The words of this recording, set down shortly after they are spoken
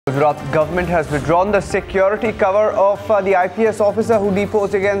Gujarat government has withdrawn the security cover of the IPS officer who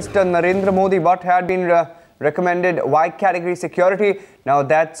deposed against Narendra Modi. What had been recommended Y category security, now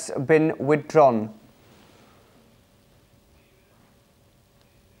that's been withdrawn.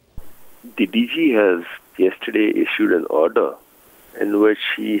 The DG has yesterday issued an order in which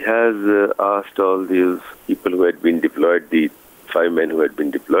he has asked all these people who had been deployed, the 5 men who had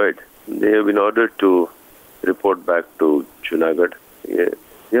been deployed, they have been ordered to report back to Junagadh.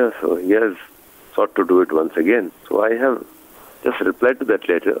 So he has sought to do it once again. So I have just replied to that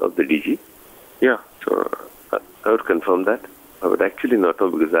letter of the DG. So I would confirm that. I would actually not know,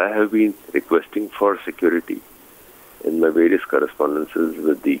 because I have been requesting for security in my various correspondences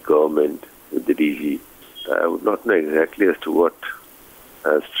with the government, with the DG. I would not know exactly as to what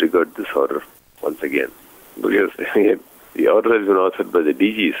has triggered this order once again. Because the order has been authored by the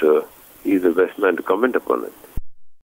DG, so he is the best man to comment upon it.